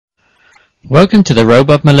Welcome to the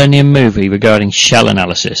Robot Millennium movie regarding shell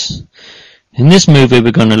analysis. In this movie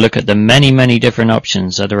we're going to look at the many different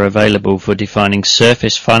options that are available for defining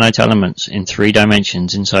surface finite elements in 3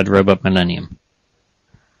 dimensions inside Robot Millennium.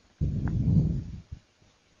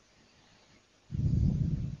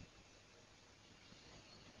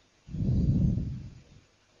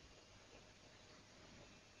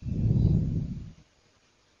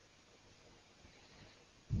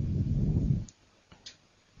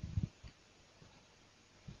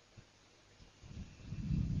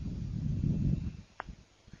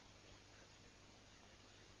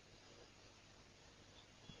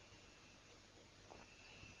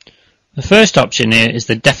 The first option here is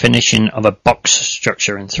the definition of a box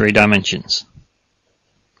structure in 3 dimensions.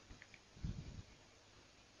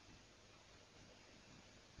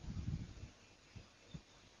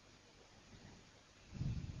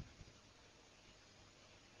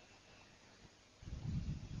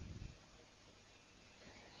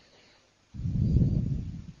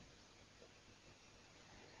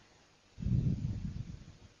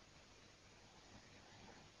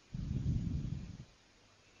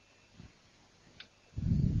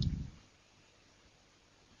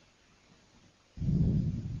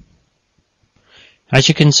 As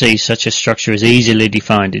you can see, such a structure is easily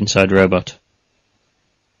defined inside Robot.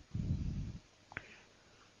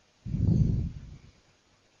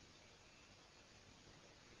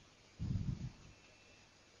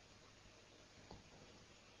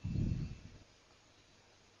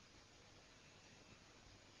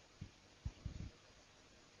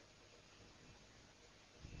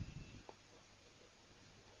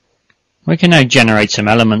 We can now generate some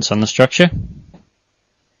elements on the structure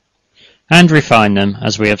and refine them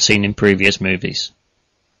as we have seen in previous movies.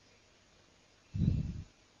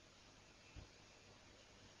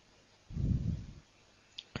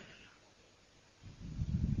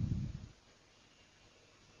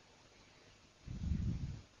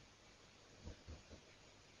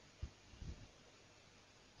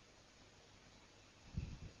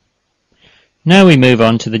 Now we move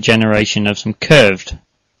on to the generation of some curved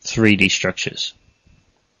 3D structures.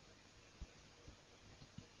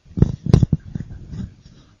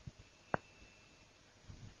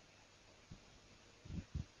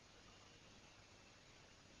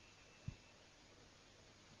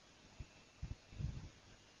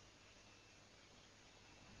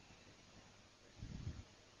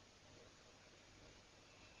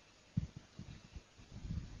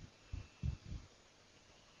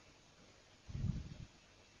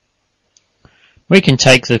 We can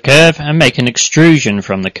take the curve and make an extrusion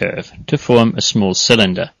from the curve to form a small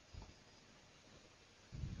cylinder.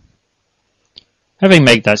 Having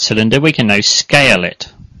made that cylinder, we can now scale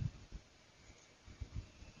it.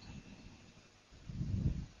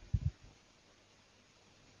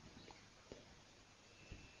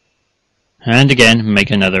 And again,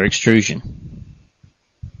 make another extrusion.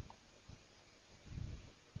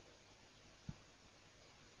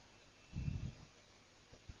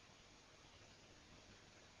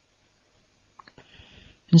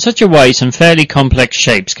 In such a way, some fairly complex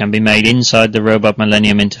shapes can be made inside the Robot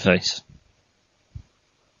Millennium interface.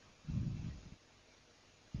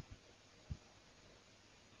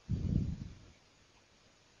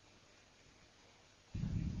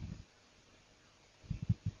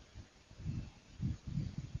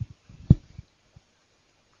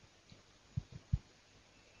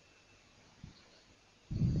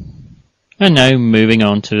 And now moving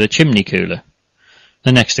on to the chimney cooler,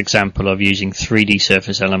 the next example of using 3D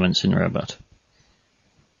surface elements in Robot.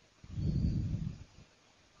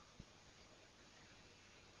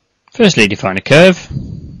 Firstly, define a curve.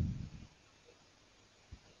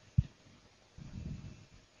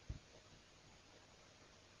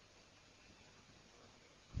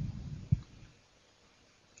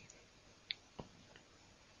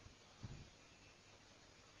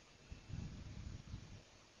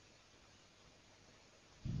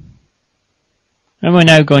 And we're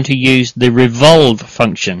now going to use the revolve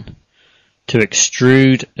function to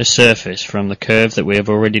extrude a surface from the curve that we have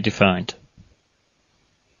already defined.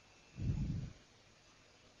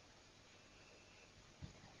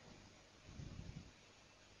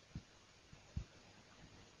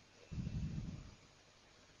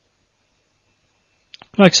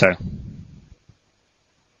 Like so.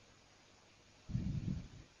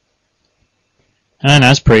 And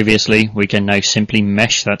as previously, we can now simply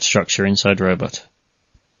mesh that structure inside Robot.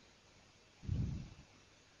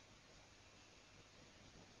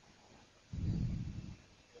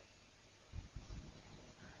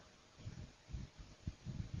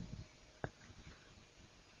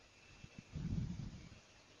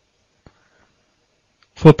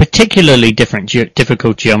 For particularly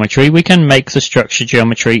difficult geometry, we can make the structure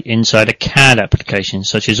geometry inside a CAD application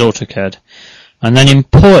such as AutoCAD, and then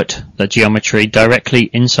import the geometry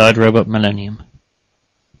directly inside Robot Millennium.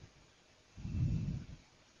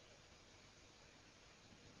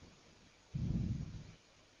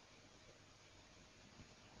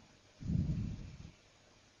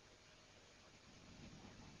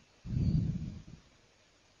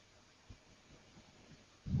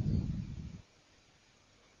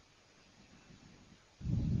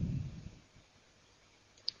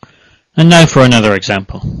 And now for another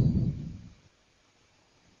example.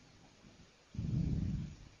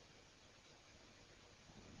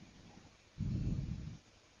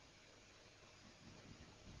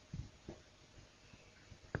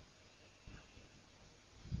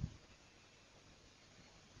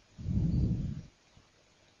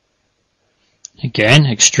 Again,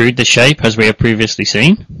 extrude the shape as we have previously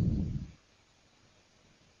seen.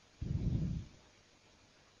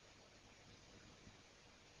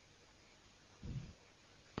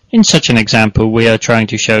 In such an example, we are trying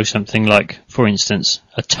to show something like, for instance,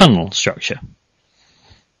 a tunnel structure.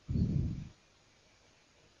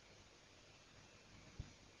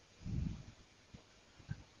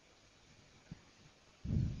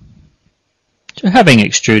 So having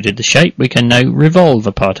extruded the shape, we can now revolve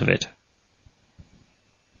a part of it.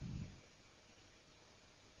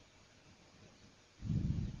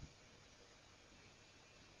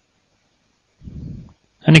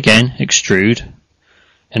 And again, extrude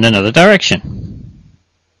in another direction.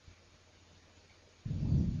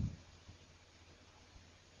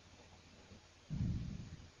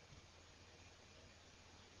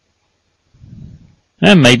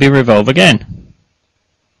 And maybe revolve again.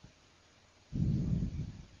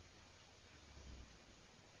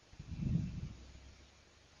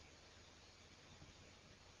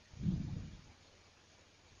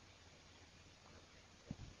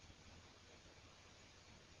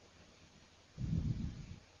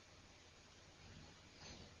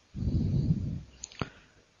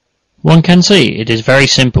 One can see it is very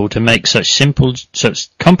simple to make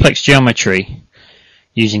such complex geometry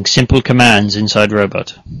using simple commands inside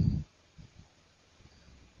Robot.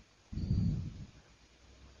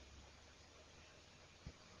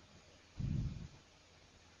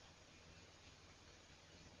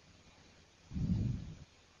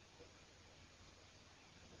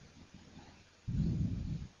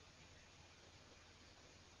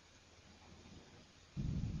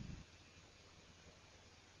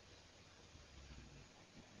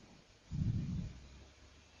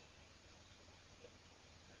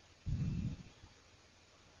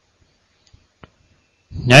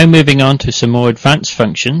 Now moving on to some more advanced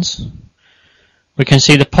functions, we can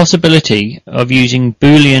see the possibility of using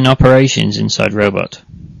Boolean operations inside Robot.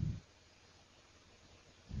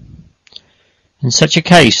 In such a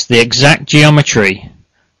case, the exact geometry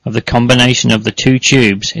of the combination of the two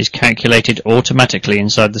tubes is calculated automatically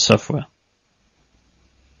inside the software.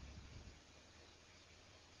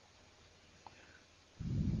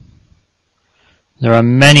 There are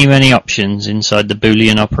many options inside the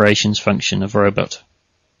Boolean operations function of Robot.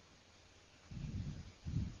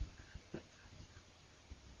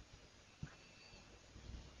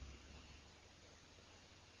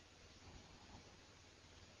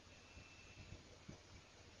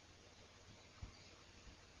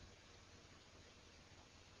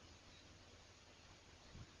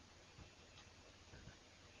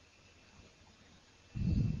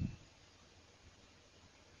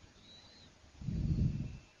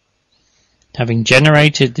 Having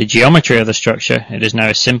generated the geometry of the structure, it is now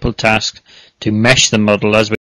a simple task to mesh the model as we